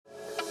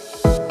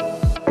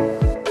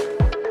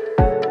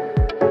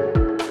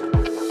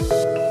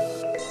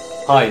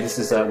Hi, this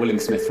is William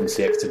Smith from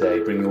CX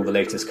Today, bringing all the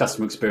latest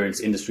customer experience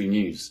industry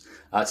news.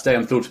 Today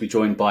I'm thrilled to be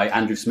joined by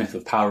Andrew Smith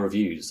of Power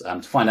Reviews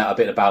to find out a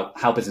bit about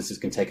how businesses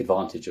can take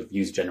advantage of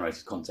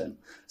user-generated content.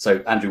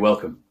 So, Andrew,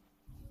 welcome.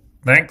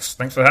 Thanks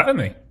for having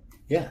me.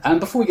 Yeah, and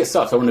before we get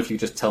started, I wonder if you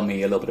could just tell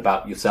me a little bit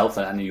about yourself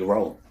and your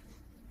role.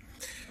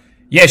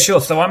 Yeah,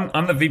 sure. So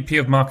I'm the VP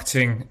of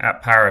Marketing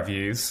at Power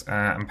Reviews,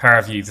 and Power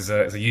Reviews is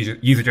a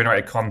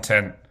user-generated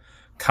content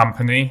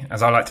company.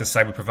 As I like to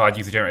say, we provide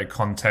user-generated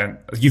content,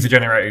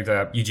 user-generated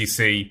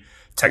UGC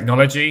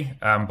technology,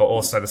 but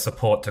also the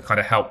support to kind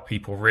of help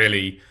people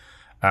really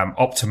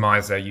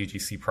optimize their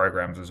UGC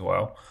programs as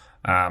well.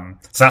 So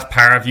that's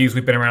Power Reviews.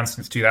 We've been around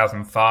since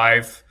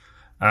 2005.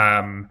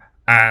 And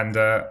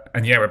yeah,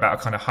 we're about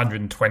a kind of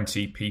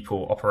 120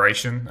 people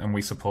operation, and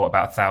we support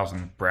about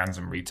 1,000 brands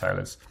and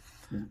retailers.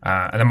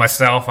 And then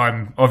myself,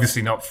 I'm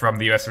obviously not from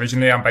the US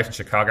originally. I'm based in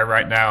Chicago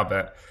right now,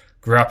 but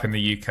grew up in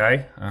the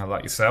UK,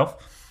 like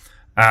yourself.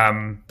 But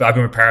I've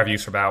been with Power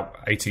Reviews for about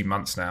 18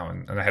 months now,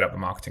 and I head up the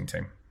marketing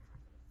team.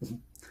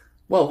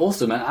 Well,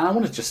 awesome. And I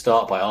want to just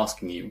start by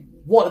asking you,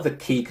 what are the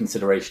key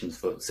considerations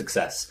for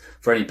success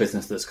for any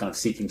business that's kind of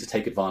seeking to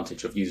take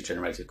advantage of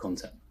user-generated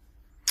content?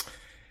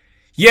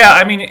 Yeah,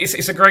 I mean,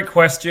 it's a great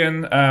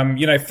question.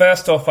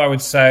 First off, I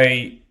would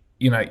say,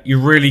 you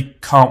really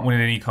can't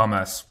win in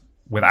e-commerce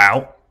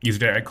without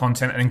user-generated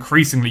content, and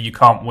increasingly you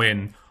can't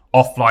win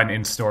offline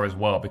in-store as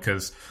well,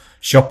 because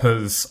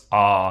shoppers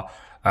are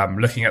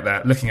looking at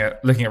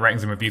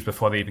ratings and reviews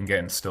before they even get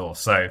in store.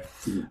 So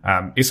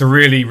it's a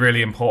really,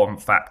 really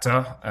important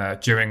factor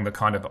during the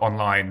kind of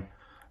online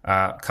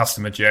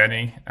customer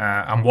journey.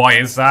 And why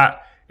is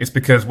that? It's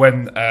because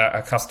when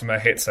a customer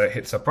hits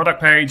a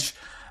product page,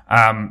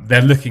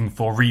 they're looking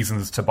for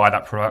reasons to buy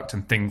that product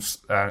and things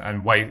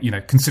and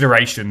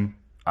consideration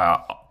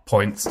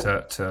points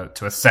to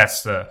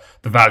assess the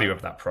value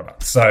of that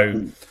product.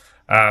 So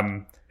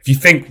if you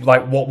think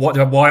like what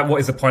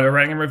is the point of a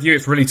rating and review?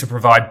 It's really to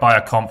provide buyer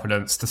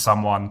confidence to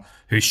someone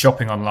who's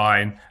shopping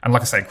online, and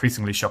like I say,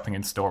 increasingly shopping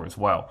in store as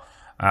well.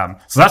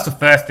 So that's the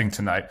first thing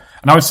to note.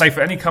 And I would say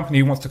for any company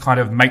who wants to kind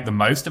of make the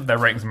most of their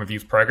ratings and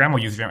reviews program or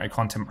user-generated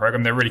content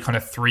program, there are really kind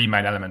of three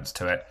main elements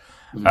to it.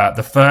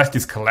 The first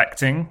is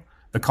collecting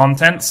the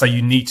content. So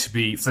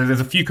there's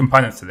a few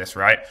components to this,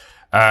 right?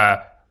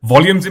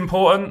 Volume's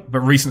important,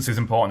 but recency is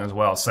important as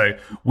well. So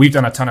we've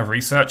done a ton of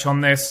research on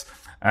this,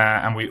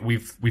 and we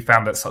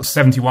found that sort of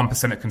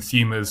 71% of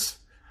consumers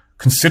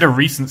consider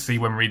recency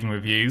when reading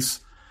reviews.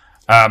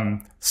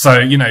 For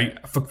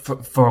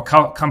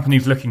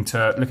companies looking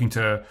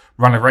to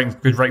run a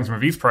good ratings and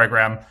reviews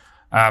program,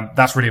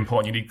 that's really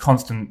important. You need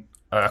constant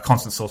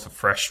source of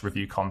fresh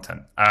review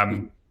content,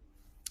 and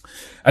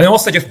then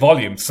also just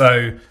volume.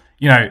 So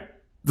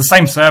the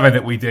same survey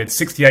that we did,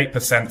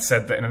 68%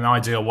 said that in an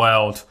ideal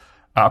world,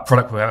 a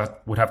product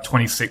would have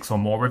 26 or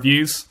more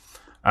reviews.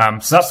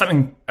 So that's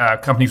something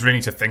companies really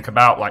need to think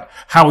about. Like,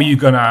 how are you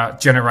going to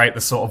generate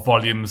the sort of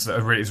volumes that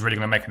is really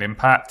going to make an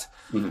impact?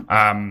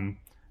 Mm-hmm.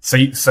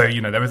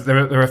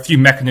 There are a few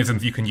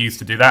mechanisms you can use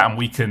to do that, and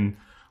we can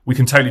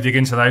totally dig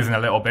into those in a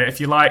little bit if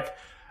you like.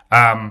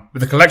 But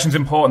the collection's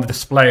important, the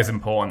display is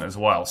important as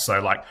well. So,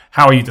 like,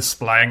 how are you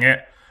displaying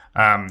it?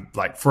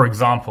 For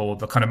example,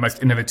 the kind of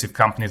most innovative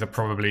companies are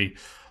probably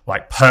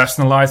like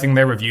personalizing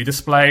their review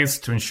displays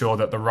to ensure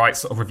that the right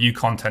sort of review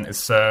content is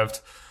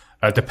served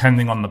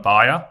depending on the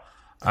buyer.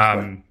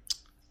 Right.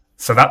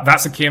 So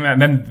that's a key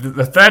element. And then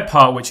the third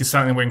part, which is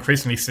something we're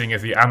increasingly seeing,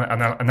 is the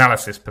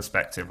analysis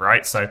perspective,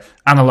 right? So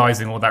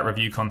analyzing all that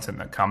review content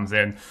that comes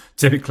in.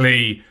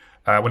 Typically,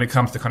 when it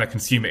comes to kind of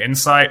consumer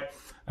insight,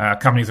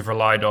 companies have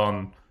relied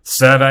on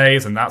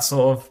surveys and that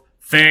sort of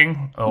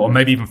thing, or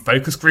maybe even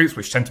focus groups,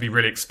 which tend to be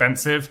really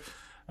expensive.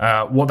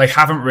 What they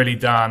haven't really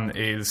done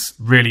is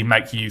really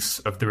make use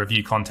of the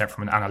review content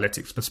from an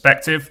analytics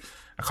perspective,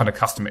 a kind of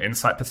customer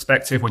insight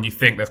perspective, when you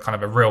think there's kind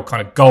of a real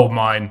kind of gold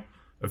mine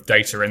of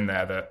data in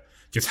there that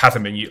just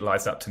hasn't been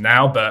utilized up to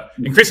now. But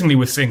increasingly,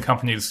 we're seeing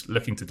companies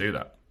looking to do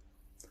that.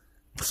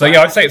 So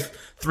yeah, I'd say it's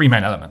three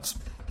main elements.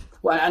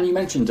 Well, and you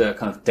mentioned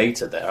kind of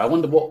data there. I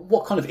wonder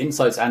what kind of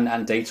insights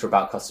and data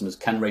about customers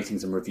can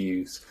ratings and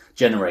reviews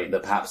generate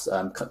that perhaps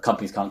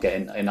companies can't get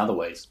in other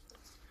ways?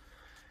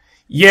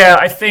 Yeah,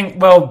 I think,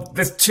 well,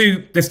 there's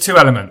two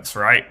elements,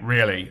 right,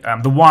 really.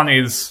 The one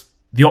is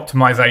the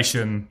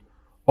optimization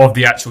of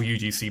the actual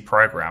UGC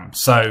program.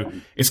 So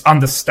it's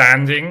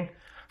understanding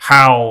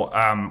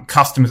how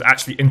customers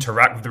actually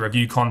interact with the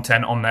review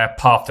content on their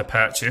path to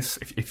purchase,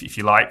 if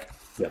you like.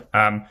 Yeah.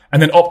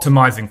 And then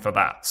optimizing for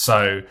that.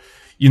 So,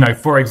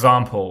 for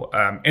example,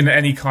 in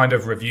any kind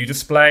of review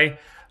display,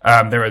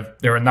 there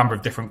are a number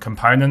of different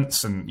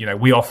components, and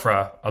we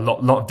offer a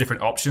lot of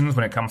different options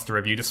when it comes to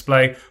review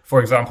display.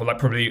 For example, like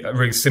probably a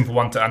really simple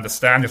one to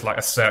understand is like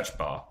a search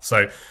bar.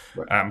 So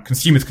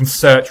consumers can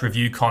search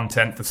review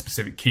content for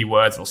specific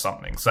keywords or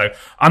something. So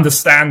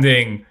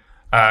understanding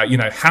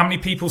how many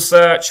people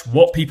search,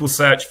 what people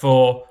search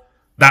for,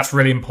 that's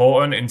really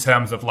important in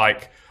terms of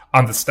like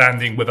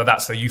understanding whether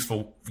that's a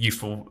useful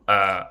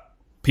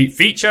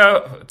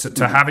feature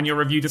to have in your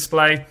review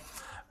display.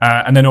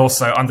 And then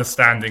also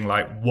understanding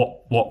like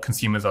what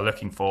consumers are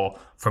looking for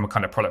from a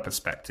kind of product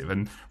perspective.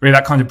 And really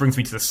that kind of brings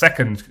me to the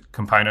second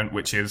component,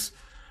 which is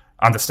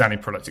understanding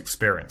product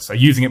experience. So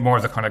using it more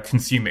as a kind of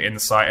consumer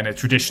insight in a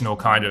traditional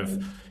kind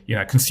of,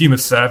 consumer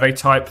survey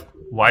type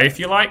way, if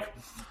you like.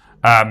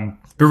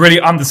 But really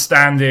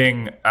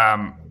understanding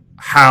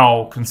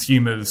how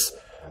consumers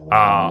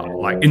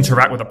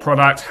interact with a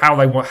product, how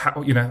they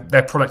want,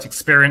 their product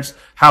experience,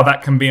 how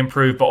that can be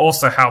improved, but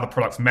also how the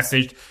product's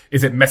messaged.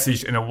 Is it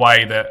messaged in a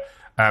way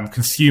that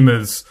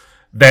consumers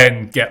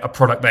then get a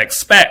product they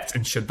expect,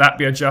 and should that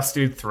be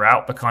adjusted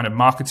throughout the kind of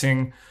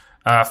marketing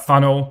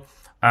funnel?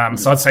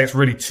 So I'd say it's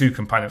really two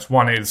components.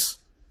 One is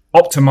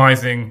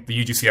optimizing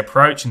the UGC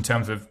approach in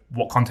terms of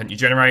what content you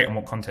generate and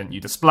what content you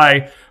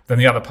display. Then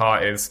the other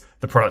part is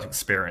the product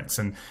experience.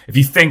 And if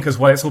you think as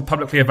well, it's all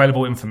publicly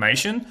available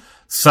information.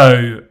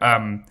 So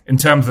in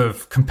terms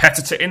of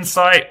competitor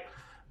insight,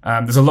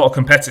 there's a lot of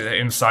competitor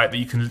insight that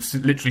you can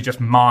literally just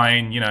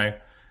mine,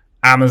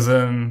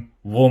 Amazon,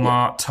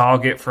 Walmart,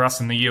 Target for us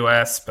in the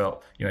US,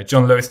 but,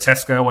 John Lewis,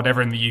 Tesco,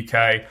 whatever in the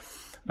UK.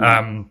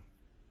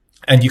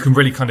 And you can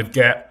really kind of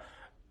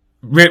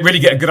really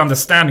get a good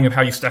understanding of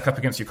how you stack up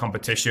against your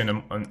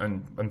competition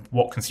and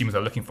what consumers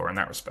are looking for in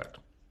that respect.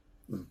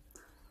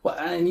 Well,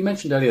 and you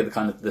mentioned earlier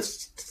the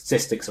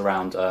statistics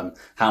around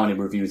how many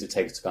reviews it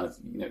takes to kind of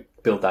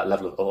build that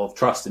level of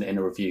trust in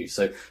a review.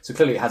 So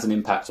clearly it has an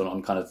impact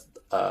on kind of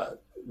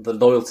the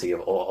loyalty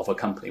of a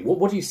company.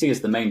 What do you see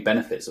as the main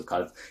benefits of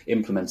kind of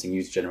implementing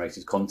user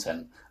generated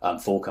content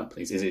for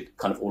companies? Is it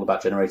kind of all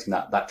about generating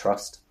that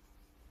trust?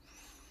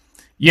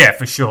 Yeah,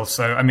 for sure.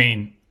 So I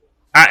mean,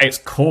 at its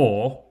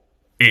core,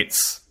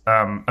 it's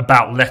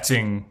about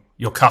letting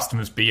your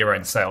customers be your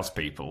own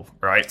salespeople,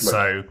 right?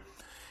 So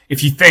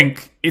if you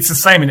think it's the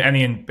same in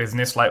any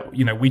business, like,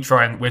 we're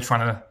trying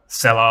to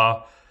sell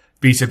our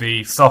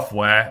B2B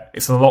software.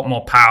 It's a lot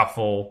more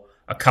powerful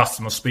a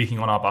customer speaking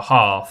on our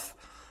behalf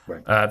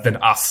than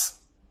us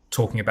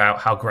talking about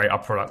how great our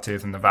product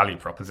is and the value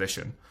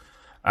proposition.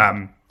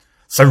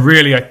 So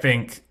really, I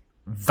think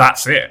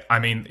that's it. I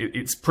mean,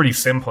 it's pretty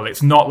simple.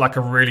 It's not like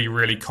a really,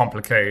 really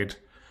complicated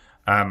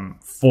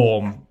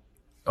form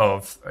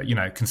of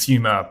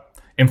consumer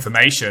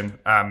information.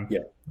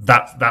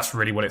 That's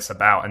really what it's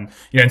about. And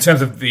in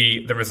terms of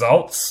the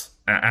results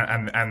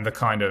and the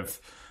kind of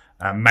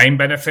main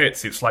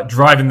benefits, it's like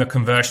driving the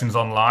conversions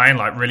online,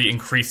 like really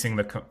increasing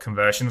the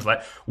conversions.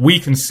 Like we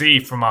can see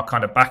from our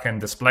kind of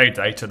back-end display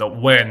data that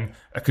when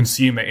a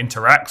consumer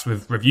interacts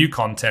with review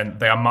content,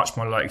 they are much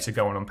more likely to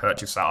go on and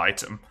purchase that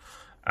item.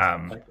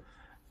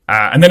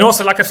 And then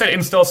also, like I said,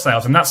 in-store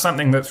sales, and that's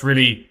something that's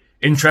really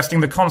interesting,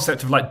 the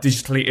concept of like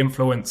digitally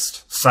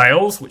influenced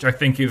sales, which I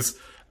think is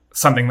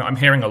something that I'm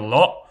hearing a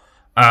lot,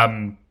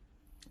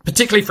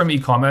 particularly from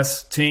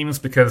e-commerce teams,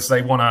 because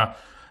they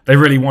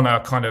really want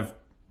to kind of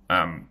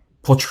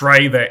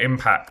portray their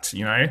impact,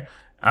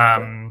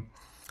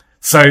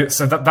 So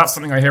that's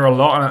something I hear a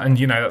lot, and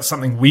that's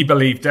something we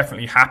believe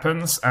definitely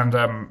happens,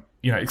 and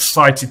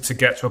excited to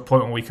get to a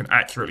point where we can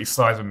accurately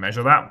size and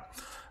measure that.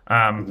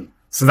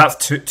 So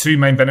that's two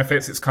main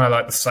benefits. It's kind of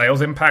like the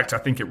sales impact. I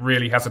think it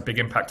really has a big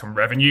impact on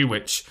revenue,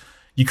 which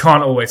you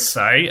can't always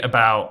say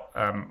about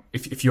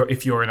if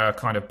you're in a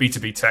kind of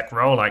B2B tech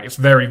role. Like it's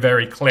very,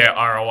 very clear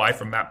ROI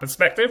from that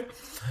perspective.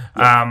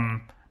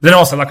 Then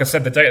also, like I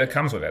said, the data that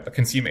comes with it, the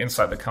consumer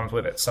insight that comes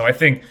with it. So I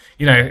think,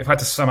 if I had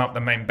to sum up the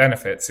main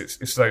benefits,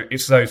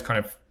 it's those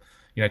kind of,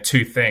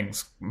 two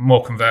things: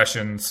 more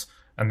conversions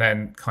and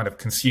then kind of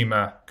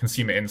consumer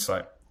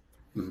insight.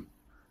 Mm.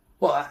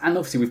 Well, and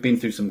obviously we've been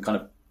through some kind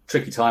of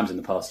tricky times in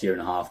the past year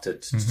and a half to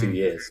 2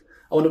 years.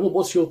 I wonder,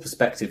 what's your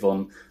perspective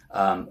on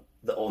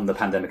the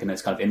pandemic and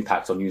its kind of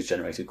impact on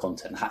user-generated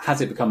content? Has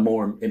it become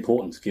more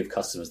important to give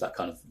customers that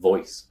kind of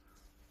voice?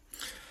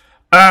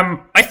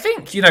 I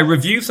think,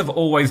 reviews have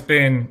always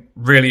been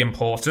really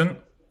important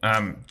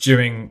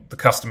during the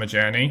customer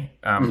journey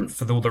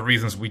for all the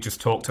reasons we just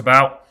talked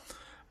about.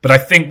 But I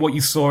think what you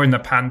saw in the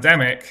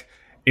pandemic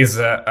is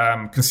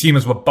that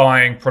consumers were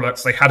buying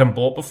products they hadn't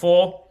bought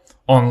before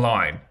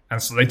online.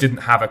 And so they didn't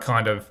have a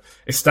kind of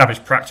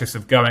established practice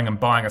of going and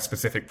buying a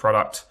specific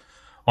product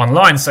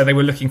online. So they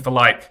were looking for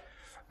like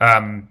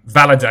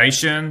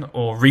validation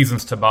or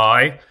reasons to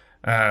buy.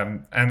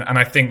 And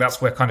I think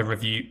that's where kind of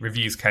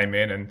reviews came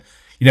in. And,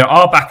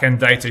 our back-end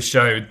data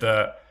showed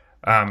that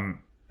and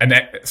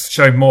it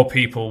showed more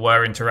people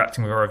were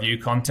interacting with our review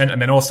content.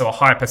 And then also a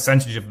higher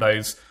percentage of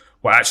those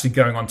were actually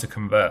going on to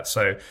convert.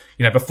 So,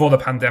 before the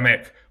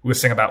pandemic, we were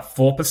seeing about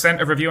 4%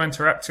 of review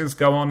interactors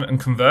go on and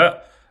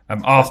convert.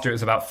 After it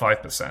was about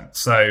 5%.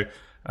 So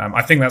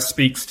I think that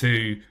speaks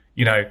to,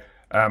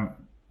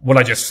 what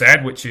I just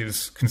said, which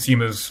is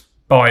consumers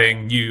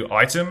buying new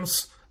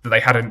items that they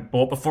hadn't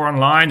bought before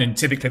online. And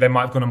typically they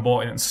might have gone and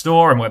bought it in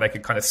store and where they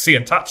could kind of see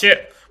and touch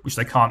it, which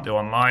they can't do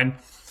online.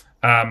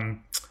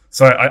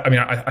 So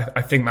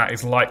I think that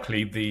is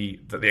likely the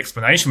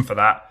explanation for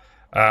that.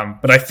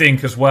 But I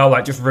think as well,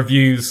 like just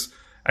reviews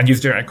and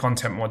user-generated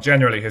content more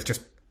generally has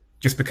just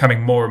just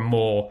becoming more and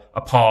more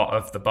a part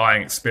of the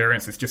buying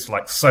experience. It's just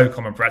like so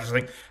common practice. I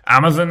think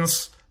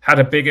Amazon's had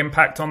a big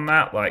impact on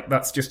that. Like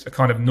that's just a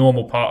kind of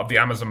normal part of the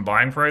Amazon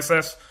buying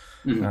process.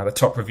 The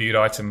top reviewed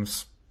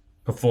items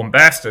perform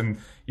best, and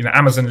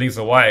Amazon leads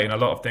the way in a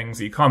lot of things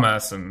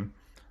e-commerce, and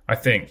I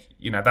think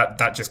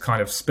that just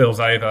kind of spills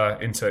over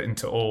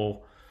into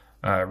all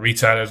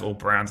retailers, all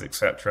brands,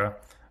 etc.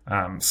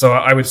 So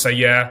I would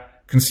say,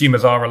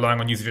 consumers are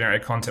relying on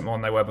user-generated content more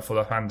than they were before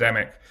the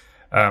pandemic.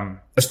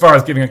 As far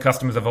as giving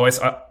customers a voice,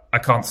 I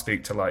can't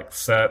speak to like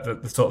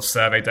the sort of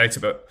survey data,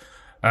 but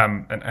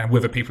and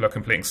whether people are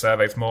completing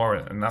surveys more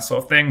and that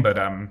sort of thing. But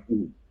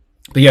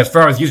yeah, as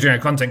far as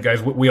user-generated content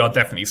goes, we are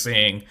definitely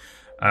seeing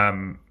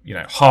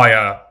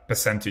higher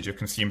percentage of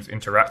consumers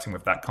interacting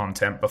with that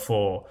content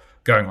before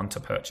going on to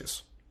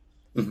purchase.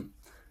 Mm-hmm.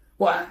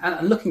 Well,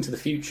 and looking to the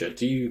future,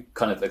 do you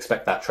kind of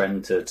expect that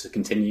trend to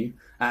continue?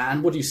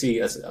 And what do you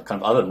see as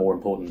kind of other more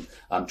important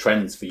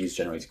trends for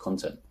user-generated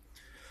content?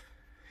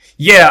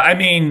 Yeah, I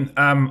mean,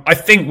 I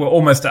think we're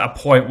almost at a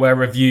point where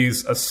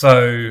reviews are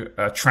so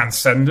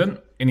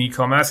transcendent in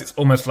e-commerce. It's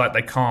almost like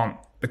they can't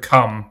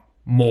become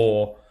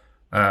more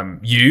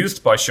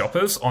used by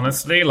shoppers,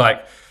 honestly.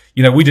 Like,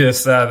 we did a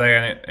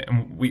survey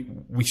and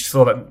we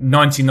saw that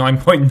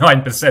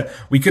 99.9%,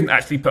 we couldn't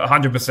actually put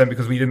 100%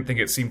 because we didn't think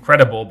it seemed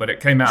credible, but it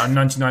came out and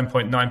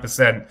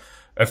 99.9%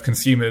 of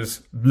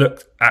consumers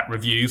looked at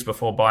reviews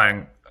before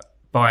buying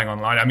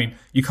online. I mean,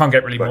 you can't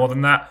get really more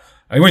than that.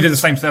 I mean, we did the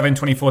same survey in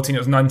 2014, it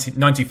was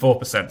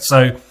 94%.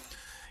 So,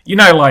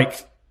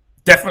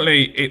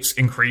 definitely it's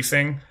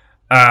increasing.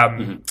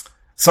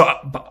 So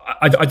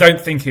I don't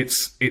think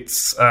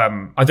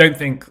I don't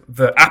think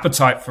the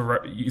appetite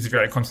for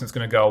user-generated content is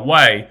going to go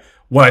away.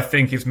 What I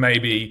think is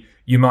maybe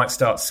you might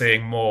start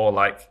seeing more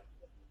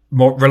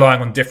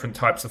relying on different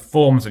types of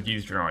forms of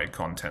user-generated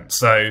content.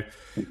 So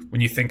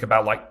when you think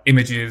about like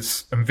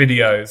images and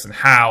videos and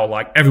how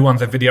like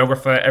everyone's a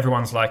videographer,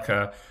 everyone's like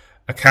a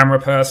camera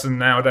person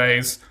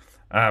nowadays.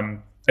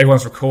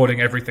 Everyone's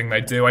recording everything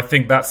they do. I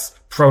think that's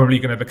probably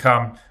going to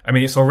become. I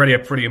mean, it's already a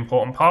pretty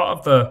important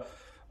part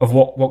of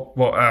what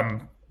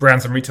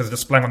brands and retailers are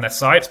displaying on their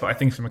sites, but I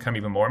think it's going to become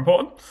even more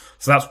important.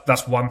 So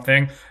that's one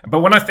thing. But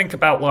when I think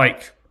about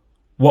like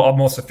what our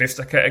more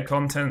sophisticated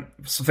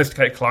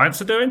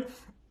clients are doing,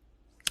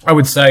 I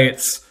would say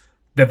it's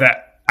that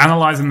they're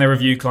analyzing their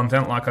review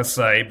content, like I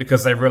say,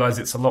 because they realize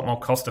it's a lot more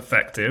cost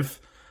effective.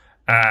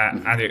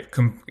 And it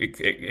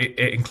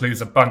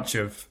includes a bunch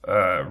of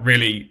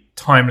really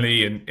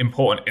timely and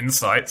important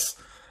insights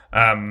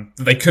that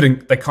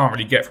they can't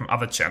really get from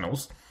other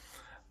channels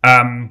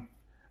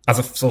as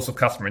a source of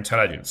customer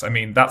intelligence. I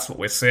mean, that's what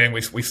we're seeing.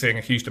 We're seeing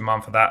a huge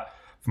demand for that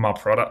from our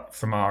product,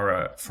 from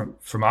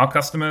our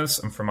customers,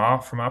 and from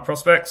our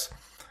prospects.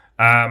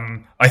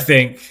 I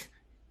think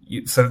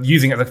so.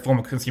 Using it as a form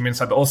of consumer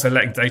insight, but also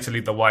letting data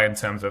lead the way in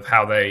terms of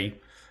how they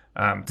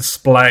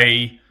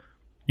display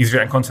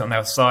user-generated content on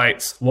their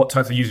sites, what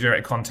types of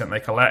user-generated content they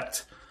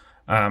collect.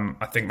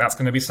 I think that's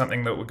going to be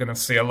something that we're going to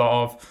see a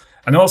lot of.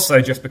 And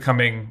also just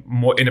becoming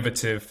more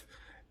innovative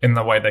in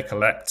the way they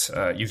collect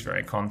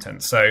user-generated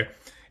content. So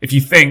if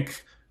you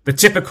think the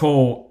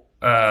typical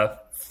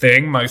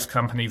thing most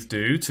companies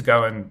do to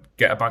go and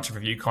get a bunch of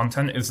review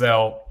content is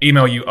they'll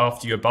email you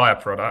after you buy a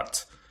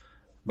product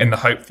in the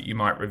hope that you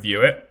might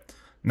review it.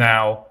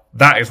 Now,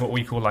 that is what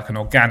we call like an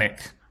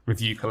organic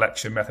review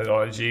collection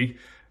methodology.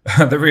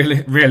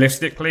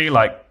 Realistically,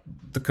 like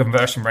the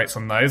conversion rates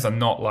on those are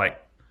not like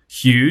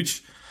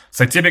huge.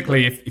 So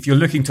typically, if you're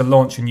looking to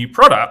launch a new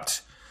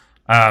product,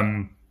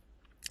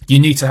 you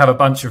need to have a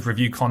bunch of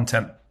review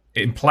content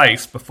in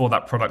place before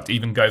that product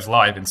even goes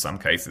live in some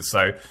cases.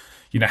 So,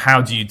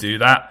 how do you do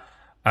that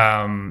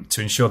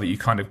to ensure that you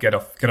kind of get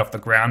off the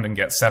ground and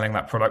get selling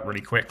that product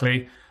really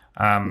quickly?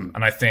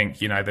 And I think,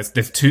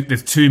 there's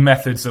two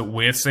methods that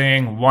we're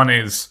seeing. One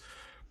is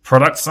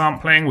product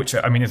sampling, which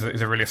I mean is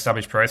a really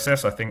established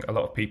process. I think a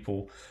lot of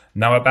people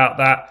know about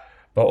that.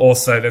 But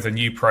also there's a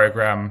new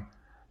program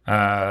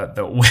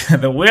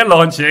that we're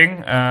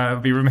launching.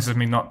 It'd be remiss of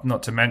me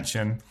not to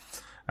mention.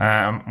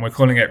 We're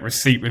calling it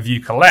Receipt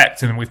Review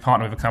Collect, and we've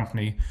partnered with a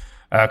company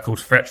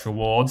called Fetch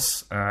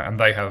Rewards, and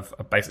they have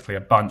basically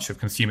a bunch of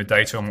consumer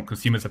data on what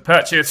consumers have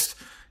purchased,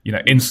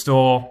 in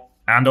store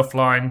and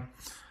offline.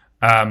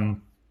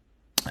 And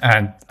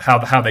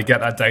how they get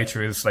that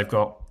data is they've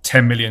got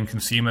 10 million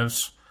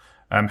consumers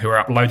who are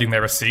uploading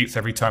their receipts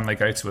every time they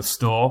go to a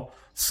store.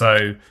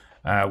 So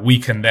we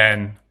can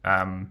then,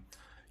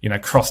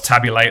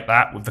 cross-tabulate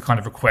that with the kind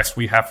of request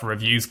we have for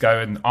reviews, go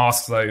and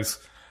ask those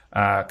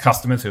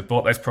customers who have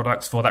bought those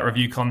products for that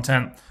review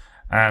content.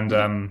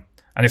 And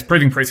it's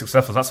proving pretty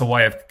successful. That's a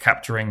way of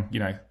capturing,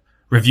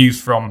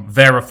 reviews from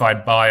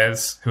verified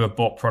buyers who have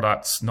bought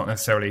products, not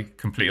necessarily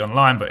completely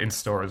online, but in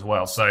store as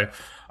well. So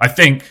I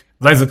think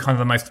those are kind of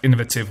the most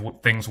innovative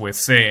things we're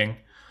seeing,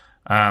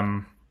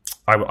 I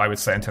would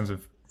say, in terms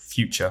of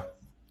future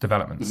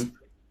developments.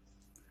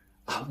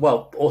 Mm-hmm.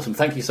 Well, awesome.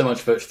 Thank you so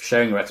much for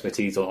sharing your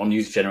expertise on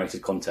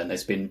user-generated content.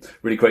 It's been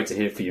really great to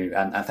hear from you,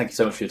 and thank you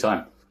so much for your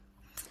time.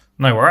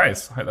 No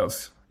worries. I hope that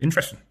was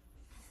interesting.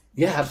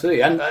 Yeah,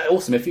 absolutely. And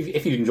awesome. If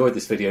you enjoyed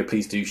this video,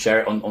 please do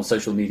share it on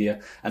social media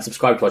and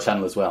subscribe to our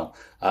channel as well.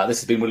 This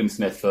has been William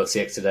Smith for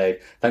CX Today.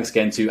 Thanks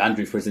again to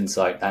Andrew for his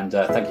insight, and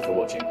thank you for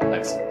watching.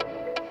 Thanks.